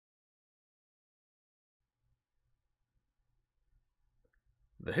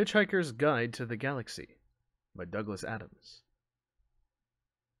The Hitchhiker's Guide to the Galaxy by Douglas Adams.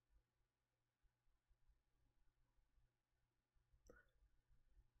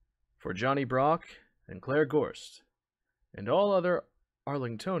 For Johnny Brock and Claire Gorst, and all other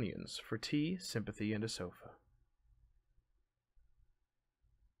Arlingtonians for tea, sympathy, and a sofa.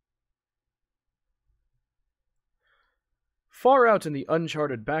 Far out in the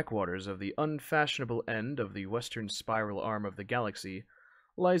uncharted backwaters of the unfashionable end of the western spiral arm of the galaxy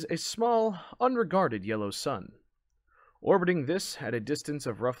lies a small, unregarded yellow sun. Orbiting this at a distance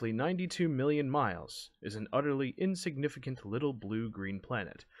of roughly 92 million miles is an utterly insignificant little blue-green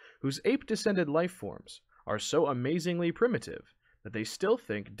planet whose ape-descended life forms are so amazingly primitive that they still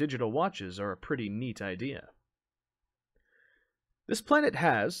think digital watches are a pretty neat idea. This planet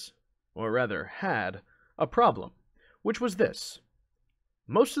has, or rather had, a problem, which was this.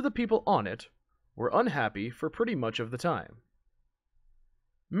 Most of the people on it were unhappy for pretty much of the time.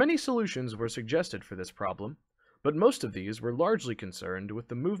 Many solutions were suggested for this problem, but most of these were largely concerned with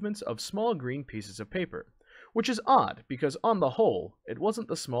the movements of small green pieces of paper, which is odd because on the whole, it wasn't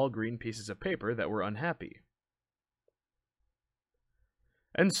the small green pieces of paper that were unhappy.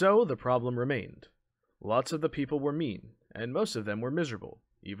 And so the problem remained. Lots of the people were mean, and most of them were miserable,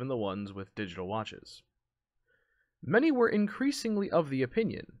 even the ones with digital watches. Many were increasingly of the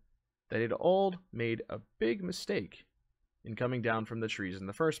opinion that it all made a big mistake in coming down from the trees in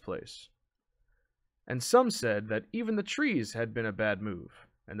the first place. And some said that even the trees had been a bad move,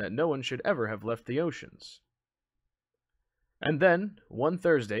 and that no one should ever have left the oceans. And then, one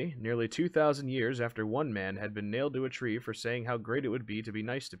Thursday, nearly 2,000 years after one man had been nailed to a tree for saying how great it would be to be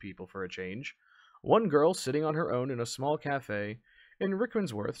nice to people for a change, one girl sitting on her own in a small cafe in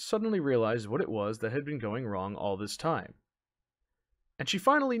Rickmansworth suddenly realized what it was that had been going wrong all this time. And she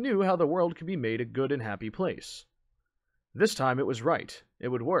finally knew how the world could be made a good and happy place. This time it was right, it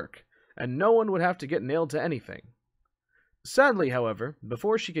would work, and no one would have to get nailed to anything. Sadly, however,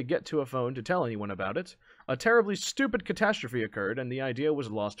 before she could get to a phone to tell anyone about it, a terribly stupid catastrophe occurred and the idea was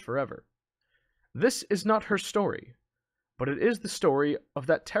lost forever. This is not her story, but it is the story of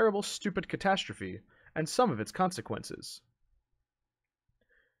that terrible stupid catastrophe and some of its consequences.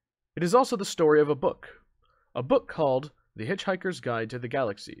 It is also the story of a book called The Hitchhiker's Guide to the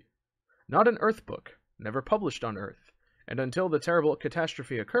Galaxy. Not an Earth book, never published on Earth, and until the terrible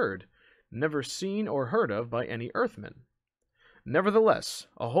catastrophe occurred, never seen or heard of by any Earthmen. Nevertheless,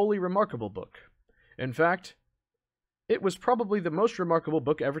 a wholly remarkable book. In fact, it was probably the most remarkable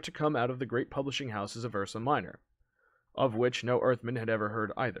book ever to come out of the great publishing houses of Ursa Minor, of which no Earthman had ever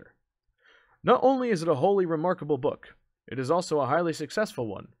heard either. Not only is it a wholly remarkable book, it is also a highly successful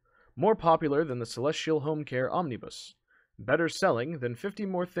one, more popular than the Celestial Home Care Omnibus, better selling than 50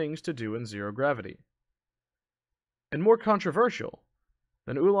 More Things to Do in Zero Gravity, and more controversial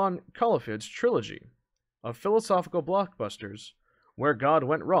than Ulan Khalifid's trilogy of philosophical blockbusters, Where God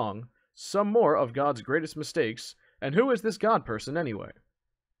Went Wrong, Some More of God's Greatest Mistakes, and Who is This God Person Anyway?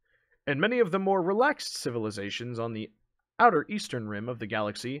 In many of the more relaxed civilizations on the outer eastern rim of the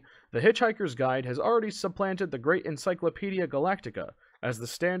galaxy, The Hitchhiker's Guide has already supplanted the great Encyclopedia Galactica as the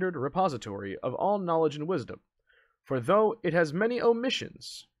standard repository of all knowledge and wisdom, for though it has many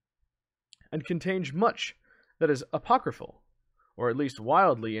omissions and contains much that is apocryphal, or at least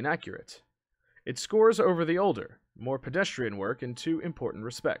wildly inaccurate, it scores over the older, more pedestrian work in two important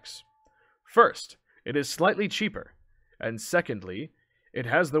respects. First, it is slightly cheaper, and secondly, it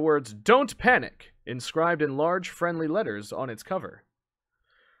has the words "Don't Panic" inscribed in large friendly letters on its cover.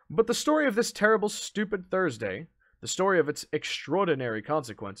 But the story of this terrible stupid Thursday, the story of its extraordinary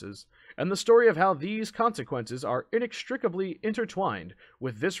consequences, and the story of how these consequences are inextricably intertwined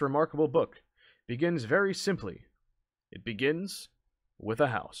with this remarkable book, begins very simply. It begins with a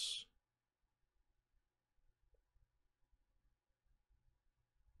house.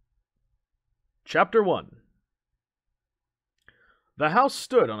 Chapter 1. The house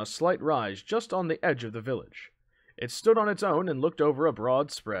stood on a slight rise just on the edge of the village. It stood on its own and looked over a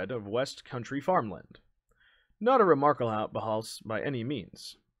broad spread of west country farmland. Not a remarkable house by any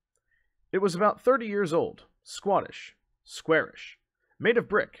means. It was about 30 years old, squattish, squarish, made of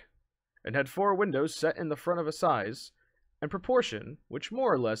brick, and had 4 windows set in the front of a size and proportion which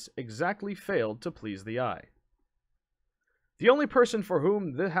more or less exactly failed to please the eye. The only person for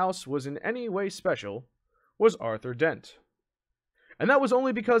whom the house was in any way special was Arthur Dent. And that was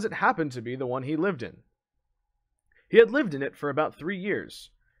only because it happened to be the one he lived in. He had lived in it for about 3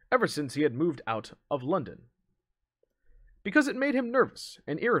 years, ever since he had moved out of London. Because it made him nervous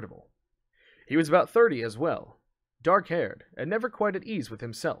and irritable. He was about 30 as well, dark-haired, and never quite at ease with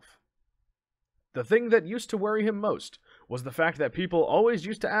himself. The thing that used to worry him most was the fact that people always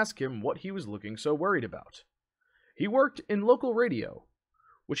used to ask him what he was looking so worried about. He worked in local radio,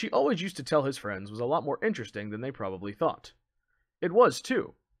 which he always used to tell his friends was a lot more interesting than they probably thought. It was,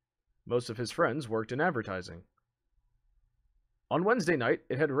 too. Most of his friends worked in advertising. On Wednesday night,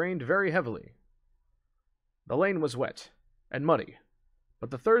 it had rained very heavily. The lane was wet and muddy,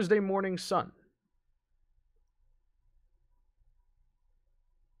 but the Thursday morning sun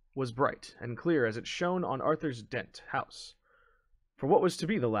was bright and clear as it shone on Arthur's Dent house, for what was to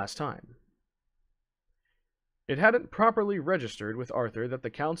be the last time. It hadn't properly registered with Arthur that the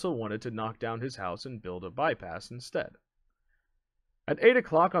council wanted to knock down his house and build a bypass instead. At 8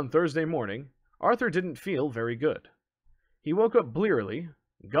 o'clock on Thursday morning, Arthur didn't feel very good. He woke up blearily,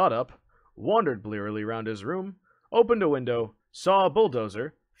 got up, wandered blearily round his room, opened a window, saw a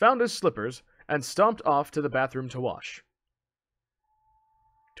bulldozer, found his slippers, and stomped off to the bathroom to wash.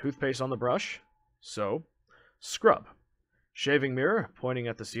 Toothpaste on the brush? So. Scrub. Shaving mirror, pointing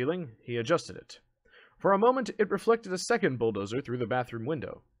at the ceiling, he adjusted it. For a moment, it reflected a second bulldozer through the bathroom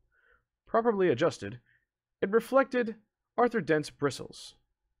window. Properly adjusted, it reflected Arthur Dent's bristles.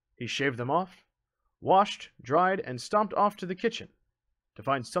 He shaved them off, washed, dried, and stomped off to the kitchen to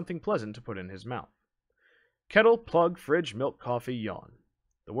find something pleasant to put in his mouth. Kettle, plug, fridge, milk, coffee, yawn.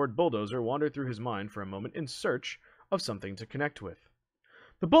 The word bulldozer wandered through his mind for a moment in search of something to connect with.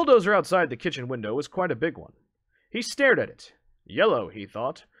 The bulldozer outside the kitchen window was quite a big one. He stared at it. Yellow, he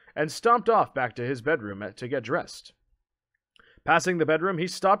thought, and stomped off back to his bedroom to get dressed. Passing the bedroom, he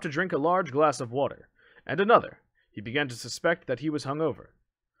stopped to drink a large glass of water, and another. He began to suspect that he was hungover.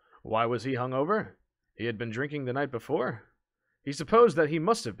 Why was he hungover? He had been drinking the night before? He supposed that he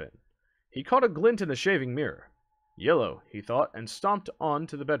must have been. He caught a glint in the shaving mirror. Yellow, he thought, and stomped on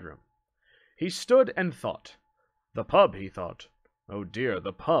to the bedroom. He stood and thought. The pub, he thought. Oh dear,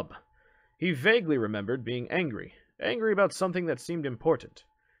 the pub. He vaguely remembered being angry about something that seemed important.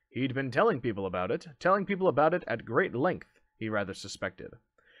 He'd been telling people about it at great length, he rather suspected.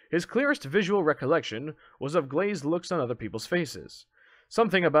 His clearest visual recollection was of glazed looks on other people's faces.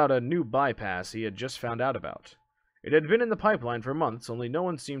 Something about a new bypass he had just found out about. It had been in the pipeline for months, only no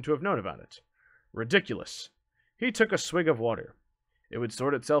one seemed to have known about it. Ridiculous. He took a swig of water. It would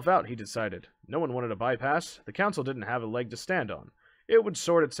sort itself out, he decided. No one wanted a bypass. The council didn't have a leg to stand on. It would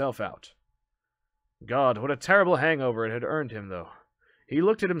sort itself out. God, what a terrible hangover it had earned him, though. He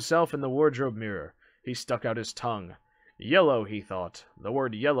looked at himself in the wardrobe mirror. He stuck out his tongue. Yellow, he thought. The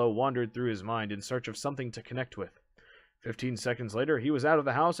word yellow wandered through his mind in search of something to connect with. 15 seconds later, he was out of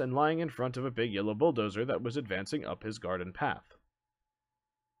the house and lying in front of a big yellow bulldozer that was advancing up his garden path.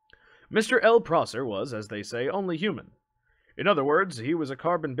 Mr. L. Prosser was, as they say, only human. In other words, he was a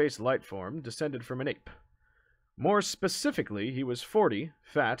carbon-based life form descended from an ape. More specifically, he was 40,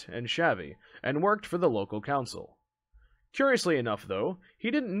 fat, and shabby, and worked for the local council. Curiously enough, though,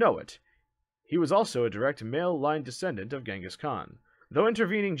 he didn't know it. He was also a direct male-line descendant of Genghis Khan, though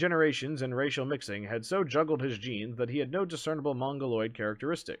intervening generations and racial mixing had so juggled his genes that he had no discernible Mongoloid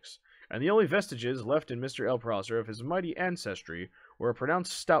characteristics, and the only vestiges left in Mr. L. Prosser of his mighty ancestry were a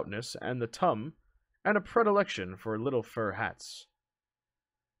pronounced stoutness and the tum, and a predilection for little fur hats.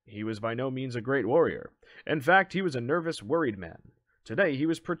 He was by no means a great warrior. In fact, he was a nervous, worried man. Today he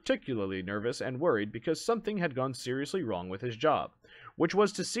was particularly nervous and worried because something had gone seriously wrong with his job, which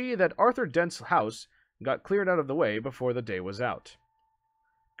was to see that Arthur Dent's house got cleared out of the way before the day was out.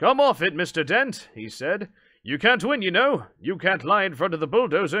 "Come off it, Mr. Dent," he said. "You can't win, you know. You can't lie in front of the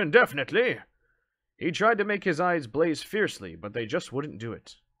bulldozer indefinitely." He tried to make his eyes blaze fiercely, but they just wouldn't do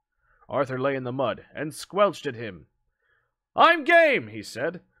it. Arthur lay in the mud and squelched at him. "I'm game," he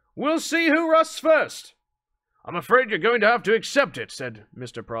said. "We'll see who rusts first." "I'm afraid you're going to have to accept it," said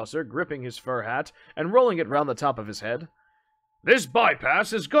Mr. Prosser, gripping his fur hat and rolling it round the top of his head. "This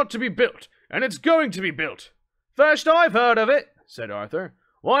bypass has got to be built, and it's going to be built." "First I've heard of it," said Arthur.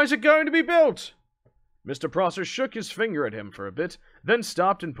 "Why is it going to be built?" Mr. Prosser shook his finger at him for a bit, then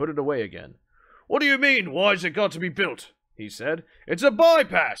stopped and put it away again. "What do you mean, why's it got to be built?" he said. "It's a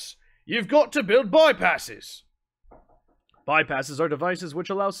bypass. You've got to build bypasses." Bypasses are devices which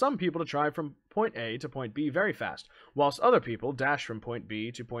allow some people to drive from point A to point B very fast, whilst other people dash from point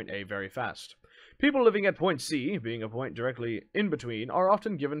B to point A very fast. People living at point C, being a point directly in between, are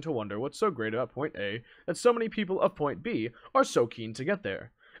often given to wonder what's so great about point A that so many people of point B are so keen to get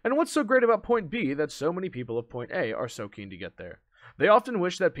there, and what's so great about point B that so many people of point A are so keen to get there. They often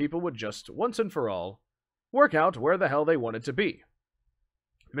wish that people would just, once and for all, work out where the hell they wanted to be.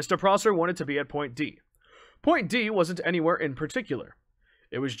 Mr. Prosser wanted to be at point D. Point D wasn't anywhere in particular.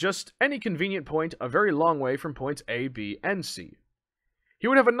 It was just any convenient point a very long way from points A, B, and C. He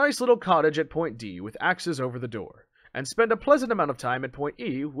would have a nice little cottage at point D with axes over the door, and spend a pleasant amount of time at Point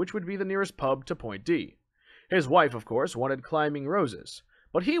E, which would be the nearest pub to Point D. His wife, of course, wanted climbing roses,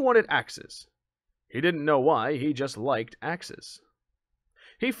 but he wanted axes. He didn't know why, he just liked axes.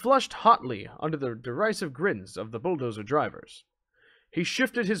 He flushed hotly under the derisive grins of the bulldozer drivers. He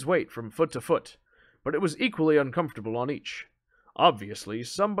shifted his weight from foot to foot, but it was equally uncomfortable on each. Obviously,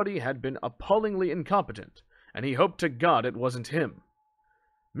 somebody had been appallingly incompetent, and he hoped to God it wasn't him.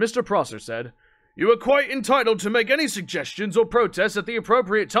 Mr. Prosser said, "You are quite entitled to make any suggestions or protests at the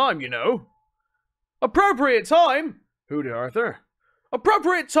appropriate time, you know." "Appropriate time?" hooted Arthur.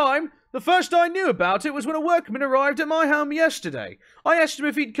 "Appropriate time? The first I knew about it was when a workman arrived at my home yesterday. I asked him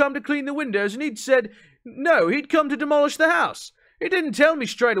if he'd come to clean the windows, and he'd said, no, he'd come to demolish the house. He didn't tell me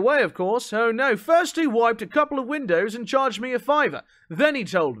straight away, of course. Oh no, first he wiped a couple of windows and charged me $5. Then he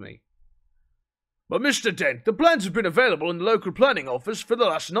told me." "But Mr. Dent, the plans have been available in the local planning office for the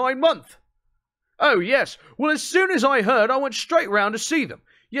last 9 months. "Oh yes, well as soon as I heard I went straight round to see them,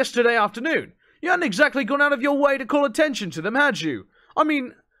 yesterday afternoon. You hadn't exactly gone out of your way to call attention to them, had you? I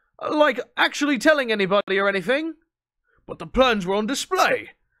mean, like actually telling anybody or anything?" "But the plans were on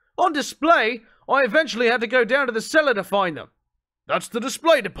display." "On display? I eventually had to go down to the cellar to find them." "That's the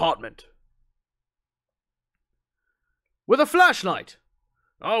display department." "With a flashlight?"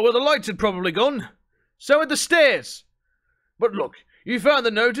 "Oh, well, the lights had probably gone." "So had the stairs." "But look, you found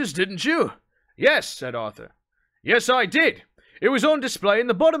the notice, didn't you?" "Yes," said Arthur. "Yes, I did. It was on display in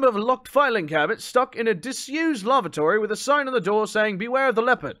the bottom of a locked filing cabinet stuck in a disused lavatory with a sign on the door saying, 'Beware of the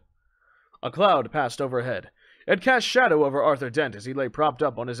leopard.'" A cloud passed overhead. It cast shadow over Arthur Dent as he lay propped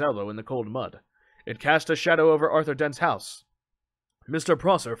up on his elbow in the cold mud. It cast a shadow over Arthur Dent's house. Mr.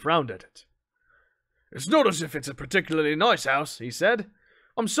 Prosser frowned at it. "It's not as if it's a particularly nice house," he said.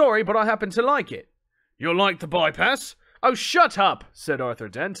 "I'm sorry, but I happen to like it." "You'll like the bypass?" "Oh, shut up," said Arthur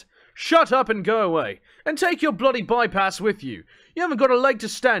Dent. "Shut up and go away, and take your bloody bypass with you. You haven't got a leg to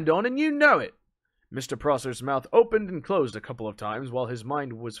stand on, and you know it." Mr. Prosser's mouth opened and closed a couple of times while his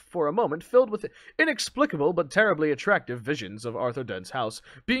mind was for a moment filled with inexplicable but terribly attractive visions of Arthur Dent's house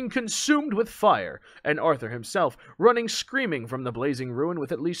being consumed with fire, and Arthur himself running screaming from the blazing ruin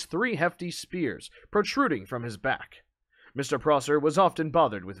with at least 3 hefty spears protruding from his back. Mr. Prosser was often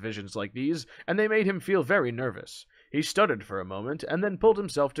bothered with visions like these, and they made him feel very nervous. He stuttered for a moment, and then pulled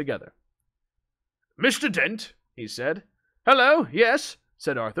himself together. "Mr. Dent," he said. "Hello, yes,"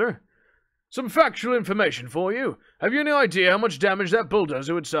 said Arthur. "Some factual information for you. Have you any idea how much damage that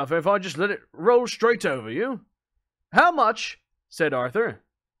bulldozer would suffer if I just let it roll straight over you?" "How much?" said Arthur.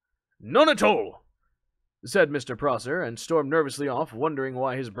 "None at all," said Mr. Prosser, and stormed nervously off, wondering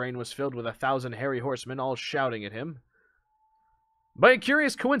why his brain was filled with 1,000 hairy horsemen all shouting at him. By a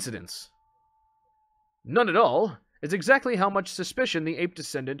curious coincidence, "none at all" is exactly how much suspicion the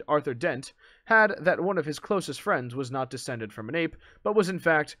ape-descendant Arthur Dent had that one of his closest friends was not descended from an ape, but was in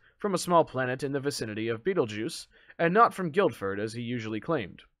fact from a small planet in the vicinity of Betelgeuse, and not from Guildford as he usually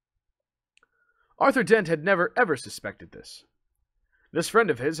claimed. Arthur Dent had never ever suspected this. This friend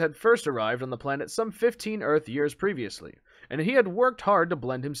of his had first arrived on the planet some 15 Earth years previously, and he had worked hard to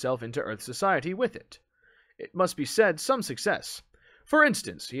blend himself into Earth society with it. It must be said, some success. For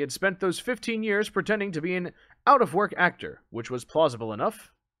instance, he had spent those 15 years pretending to be an out-of-work actor, which was plausible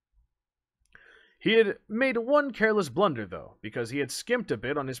enough. He had made one careless blunder, though, because he had skimped a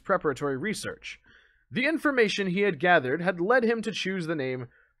bit on his preparatory research. The information he had gathered had led him to choose the name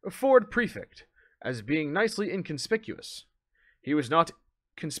Ford Prefect as being nicely inconspicuous. He was not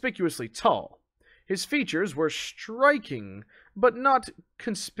conspicuously tall. His features were striking, but not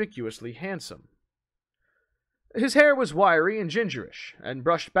conspicuously handsome. His hair was wiry and gingerish, and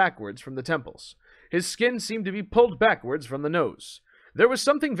brushed backwards from the temples. His skin seemed to be pulled backwards from the nose. There was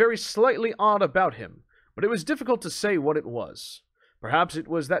something very slightly odd about him, but it was difficult to say what it was. Perhaps it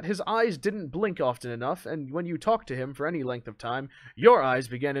was that his eyes didn't blink often enough, and when you talked to him for any length of time, your eyes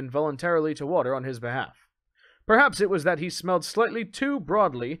began involuntarily to water on his behalf. Perhaps it was that he smelled slightly too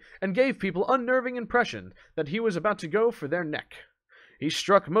broadly and gave people unnerving impression that he was about to go for their neck. He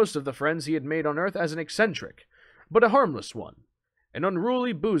struck most of the friends he had made on Earth as an eccentric, but a harmless one, an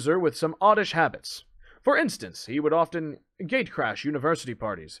unruly boozer with some oddish habits. For instance, he would often gatecrash university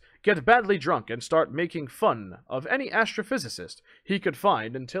parties, get badly drunk, and start making fun of any astrophysicist he could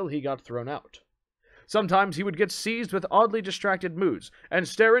find until he got thrown out. Sometimes he would get seized with oddly distracted moods, and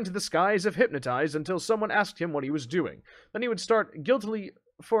stare into the sky as if hypnotized until someone asked him what he was doing. Then he would start guiltily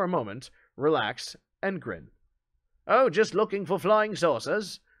for a moment, relax, and grin. "Oh, just looking for flying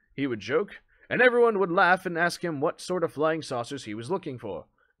saucers," he would joke, and everyone would laugh and ask him what sort of flying saucers he was looking for.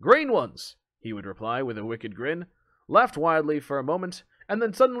 "Green ones," he would reply with a wicked grin, laughed wildly for a moment, and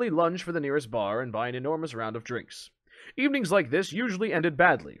then suddenly lunge for the nearest bar and buy an enormous round of drinks. Evenings like this usually ended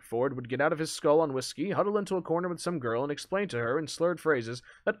badly. Ford would get out of his skull on whiskey, huddle into a corner with some girl, and explain to her in slurred phrases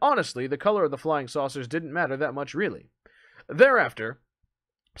that honestly the color of the flying saucers didn't matter that much really. Thereafter,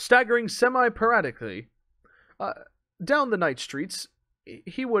 staggering semi-paradically down the night streets,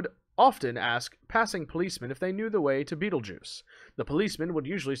 he would often ask passing policemen if they knew the way to Beetlejuice. The policeman would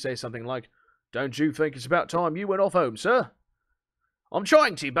usually say something like, "Don't you think it's about time you went off home, sir?" "I'm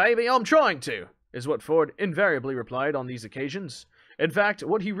trying to, baby, I'm trying to," is what Ford invariably replied on these occasions. In fact,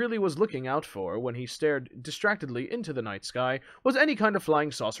 what he really was looking out for when he stared distractedly into the night sky was any kind of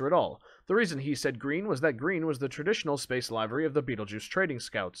flying saucer at all. The reason he said green was that green was the traditional space livery of the Beetlejuice Trading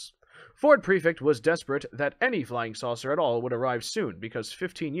Scouts. Ford Prefect was desperate that any flying saucer at all would arrive soon, because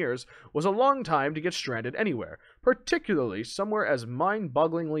 15 years was a long time to get stranded anywhere, particularly somewhere as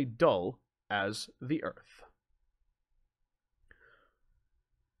mind-bogglingly dull as the Earth.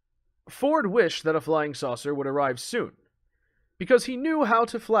 Ford wished that a flying saucer would arrive soon, because he knew how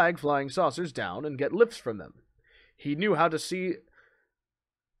to flag flying saucers down and get lifts from them. He knew how to see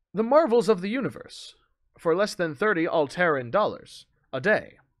the marvels of the universe for less than 30 Alteran dollars a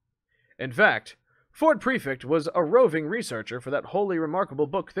day. In fact, Ford Prefect was a roving researcher for that wholly remarkable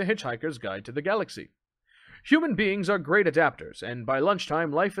book, The Hitchhiker's Guide to the Galaxy. Human beings are great adapters, and by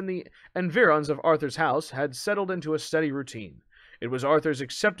lunchtime, life in the environs of Arthur's house had settled into a steady routine. It was Arthur's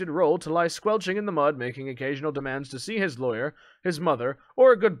accepted role to lie squelching in the mud, making occasional demands to see his lawyer, his mother,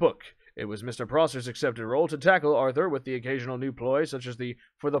 or a good book. It was Mr. Prosser's accepted role to tackle Arthur with the occasional new ploy, such as the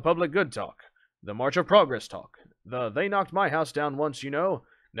 "for the public good" talk, the March of Progress talk, the "they knocked my house down once, you know,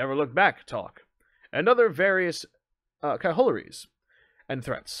 never look back" talk, and other various cajoleries and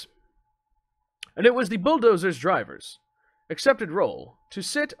threats. And it was the bulldozer's driver's accepted role to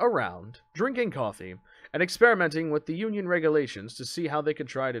sit around, drinking coffee, and experimenting with the union regulations to see how they could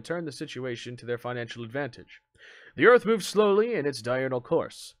try to turn the situation to their financial advantage. The Earth moved slowly in its diurnal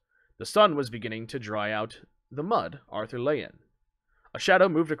course. The sun was beginning to dry out the mud Arthur lay in. A shadow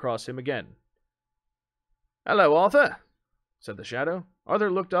moved across him again. "Hello, Arthur," said the shadow. Arthur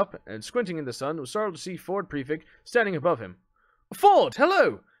looked up, and squinting in the sun, was startled to see Ford Prefect standing above him. "Ford,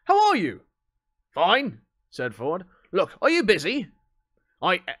 hello! How are you?" "Fine," said Ford. "Look, are you busy?"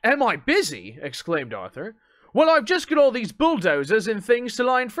 Am I busy?" exclaimed Arthur. "Well, I've just got all these bulldozers and things to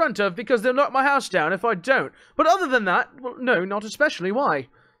lie in front of because they'll knock my house down if I don't. But other than that, well, no, not especially. Why?"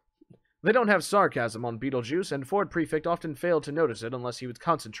 They don't have sarcasm on Beetlejuice, and Ford Prefect often failed to notice it unless he was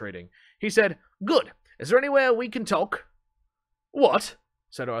concentrating. He said, "Good. Is there anywhere we can talk?" "What?"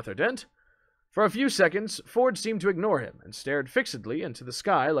 said Arthur Dent. For a few seconds, Ford seemed to ignore him and stared fixedly into the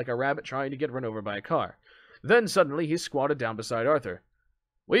sky like a rabbit trying to get run over by a car. Then suddenly he squatted down beside Arthur.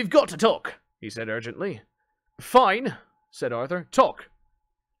 "We've got to talk," he said urgently. "Fine," said Arthur. "Talk."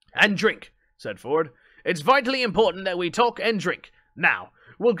 "And drink," said Ford. "It's vitally important that we talk and drink. Now,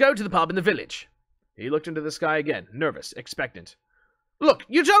 we'll go to the pub in the village." He looked into the sky again, nervous, expectant. "Look,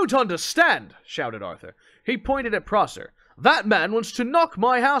 you don't understand," shouted Arthur. He pointed at Prosser. "That man wants to knock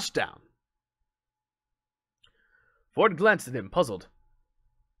my house down." Ford glanced at him, puzzled.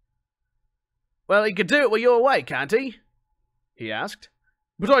 "Well, he could do it while you're away, can't he?" he asked.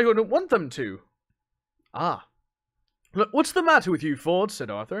 "But I wouldn't want them to." "Ah. Look, what's the matter with you, Ford?" said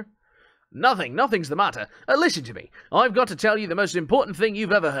Arthur. Nothing's the matter. Listen to me. I've got to tell you the most important thing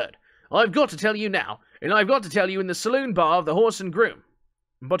you've ever heard. I've got to tell you now, and I've got to tell you in the saloon bar of the Horse and Groom."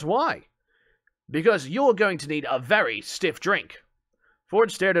 "But why?" "Because you're going to need a very stiff drink."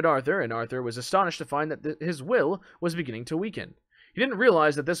 Ford stared at Arthur, and Arthur was astonished to find that his will was beginning to weaken. He didn't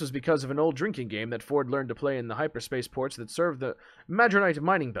realize that this was because of an old drinking game that Ford learned to play in the hyperspace ports that served the Madronite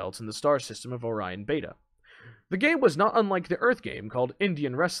mining belts in the star system of Orion Beta. The game was not unlike the Earth game called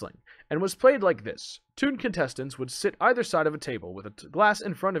Indian Wrestling, and was played like this. 2 contestants would sit either side of a table with a glass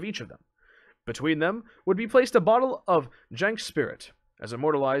in front of each of them. Between them would be placed a bottle of Jank Spirit, as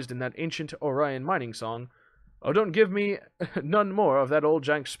immortalized in that ancient Orion mining song, "Oh, don't give me none more of that old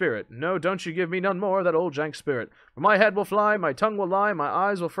Jank Spirit. No, don't you give me none more of that old Jank Spirit. For my head will fly, my tongue will lie, my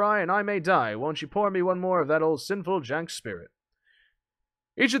eyes will fry, and I may die. Won't you pour me one more of that old sinful Jank Spirit?"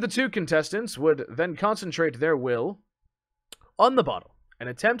 Each of the 2 contestants would then concentrate their will on the bottle and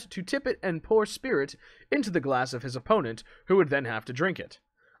attempt to tip it and pour spirit into the glass of his opponent, who would then have to drink it.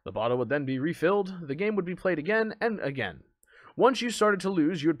 The bottle would then be refilled, the game would be played again and again. Once you started to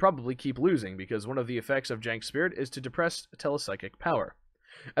lose, you would probably keep losing, because one of the effects of Jank Spirit is to depress telepsychic power.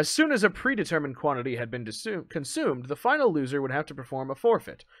 As soon as a predetermined quantity had been consumed, the final loser would have to perform a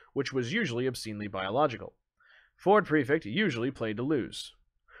forfeit, which was usually obscenely biological. Ford Prefect usually played to lose.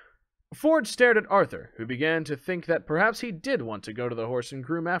 Ford stared at Arthur, who began to think that perhaps he did want to go to the Horse and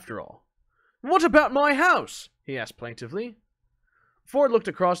Groom after all. What about my house? He asked plaintively. Ford looked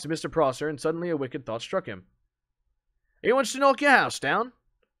across to Mr. Prosser, and suddenly a wicked thought struck him. He wants to knock your house down?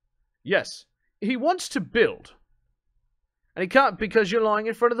 Yes, he wants to build. And he can't because you're lying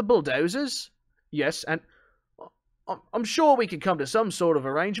in front of the bulldozers? Yes, and I'm sure we could come to some sort of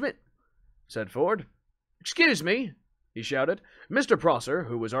arrangement, said Ford. Excuse me, he shouted. Mr. Prosser,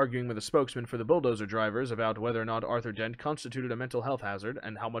 who was arguing with a spokesman for the bulldozer drivers about whether or not Arthur Dent constituted a mental health hazard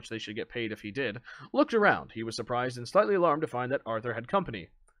and how much they should get paid if he did, looked around. He was surprised and slightly alarmed to find that Arthur had company.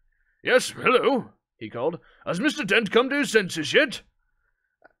 Yes, hello, he called. Has Mr. Dent come to his senses yet?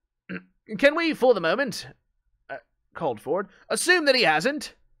 Can we, for the moment, called Ford, assume that he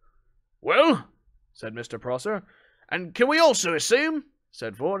hasn't? Well, said Mr. Prosser, and can we also assume,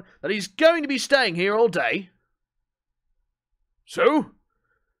 said Ford, that he's going to be staying here all day? So?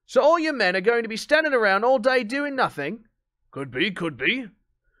 So all your men are going to be standing around all day doing nothing? Could be, could be.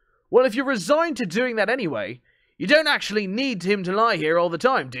 Well, if you're resigned to doing that anyway, you don't actually need him to lie here all the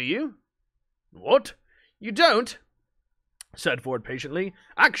time, do you? What? You don't, said Ford patiently,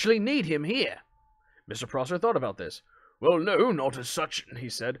 actually need him here. Mr. Prosser thought about this. Well, no, not as such, he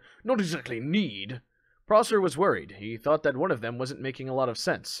said. Not exactly need. Prosser was worried. He thought that one of them wasn't making a lot of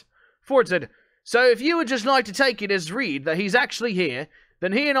sense. Ford said, So if you would just like to take it as read that he's actually here,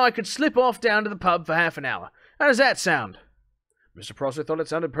 then he and I could slip off down to the pub for half an hour. How does that sound? Mr. Prosser thought it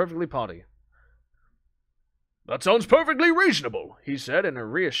sounded perfectly potty. That sounds perfectly reasonable, he said in a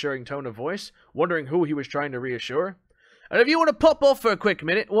reassuring tone of voice, wondering who he was trying to reassure. And if you want to pop off for a quick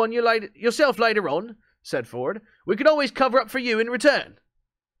minute, warn yourself later on, said Ford, we could always cover up for you in return.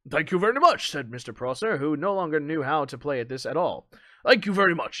 Thank you very much, said Mr. Prosser, who no longer knew how to play at this at all. Thank you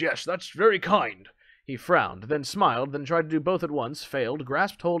very much, yes, that's very kind. He frowned, then smiled, then tried to do both at once, failed,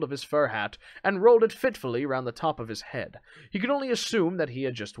 grasped hold of his fur hat, and rolled it fitfully round the top of his head. He could only assume that he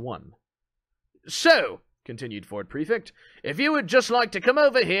had just won. So, continued Ford Prefect, if you would just like to come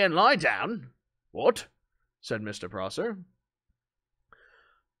over here and lie down... What? Said Mr. Prosser.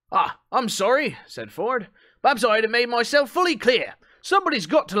 I'm sorry, said Ford. Perhaps I had made myself fully clear. Somebody's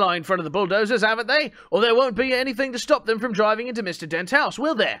got to lie in front of the bulldozers, haven't they? Or there won't be anything to stop them from driving into Mr. Dent's house,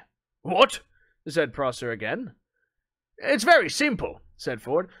 will there? What? Said Prosser again. It's very simple, said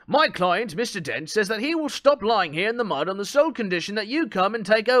Ford. My client, Mr. Dent, says that he will stop lying here in the mud on the sole condition that you come and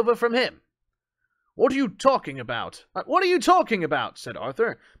take over from him. What are you talking about? What are you talking about? Said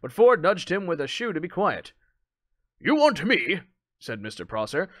Arthur, but Ford nudged him with a shoe to be quiet. You want me, said Mr.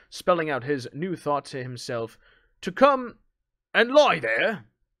 Prosser, spelling out his new thought to himself, to come and lie there?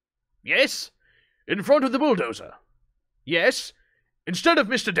 Yes. In front of the bulldozer? Yes. Instead of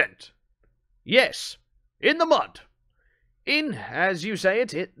Mr. Dent? Yes. In the mud? In, as you say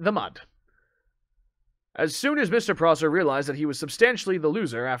it, the mud. As soon as Mr. Prosser realized that he was substantially the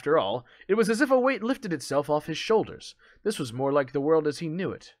loser after all, it was as if a weight lifted itself off his shoulders. This was more like the world as he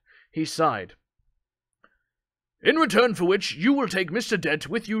knew it. He sighed. In return for which, you will take Mr. Dent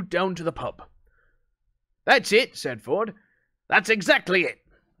with you down to the pub. That's it, said Ford. That's exactly it.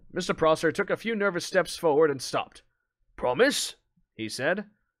 Mr. Prosser took a few nervous steps forward and stopped. Promise? He said.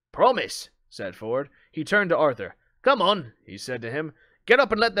 Promise, said Ford. He turned to Arthur. Come on, he said to him. Get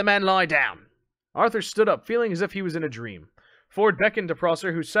up and let the man lie down. Arthur stood up, feeling as if he was in a dream. Ford beckoned to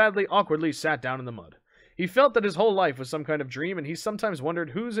Prosser, who sadly, awkwardly sat down in the mud. He felt that his whole life was some kind of dream, and he sometimes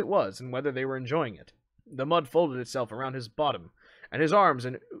wondered whose it was and whether they were enjoying it. The mud folded itself around his bottom, and his arms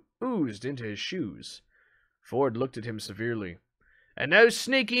oozed into his shoes. Ford looked at him severely. And no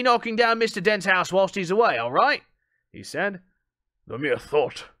sneaky knocking down Mr. Dent's house whilst he's away, all right? He said. The mere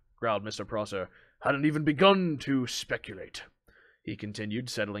thought, growled Mr. Prosser. Hadn't even begun to speculate, he continued,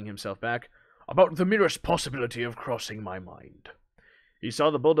 settling himself back, about the merest possibility of crossing my mind. He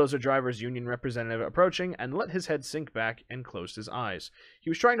saw the bulldozer drivers' union representative approaching and let his head sink back and closed his eyes. He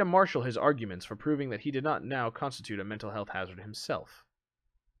was trying to marshal his arguments for proving that he did not now constitute a mental health hazard himself.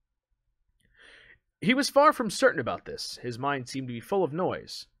 He was far from certain about this. His mind seemed to be full of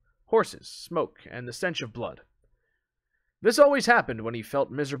noise, horses, smoke, and the stench of blood. This always happened when he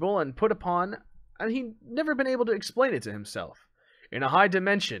felt miserable and put upon, and he'd never been able to explain it to himself. In a high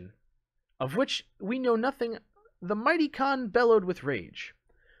dimension, of which we know nothing, the mighty Khan bellowed with rage.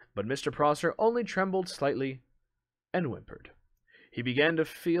 But Mr. Prosser only trembled slightly and whimpered. He began to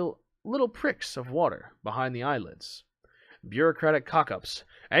feel little pricks of water behind the eyelids. Bureaucratic cock-ups,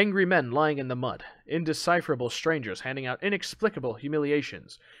 angry men lying in the mud, indecipherable strangers handing out inexplicable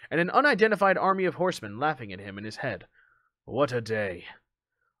humiliations, and an unidentified army of horsemen laughing at him in his head. What a day!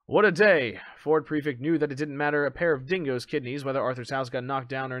 What a day! Ford Prefect knew that it didn't matter a pair of dingoes' kidneys whether Arthur's house got knocked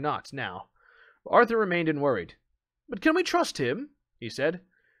down or not, now. Arthur remained and worried. But can we trust him? He said.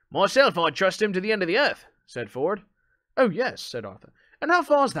 Myself, I'd trust him to the end of the earth, said Ford. Oh, yes, said Arthur. And how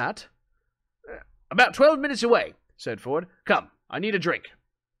far's that? About 12 minutes away, said Ford. Come, I need a drink.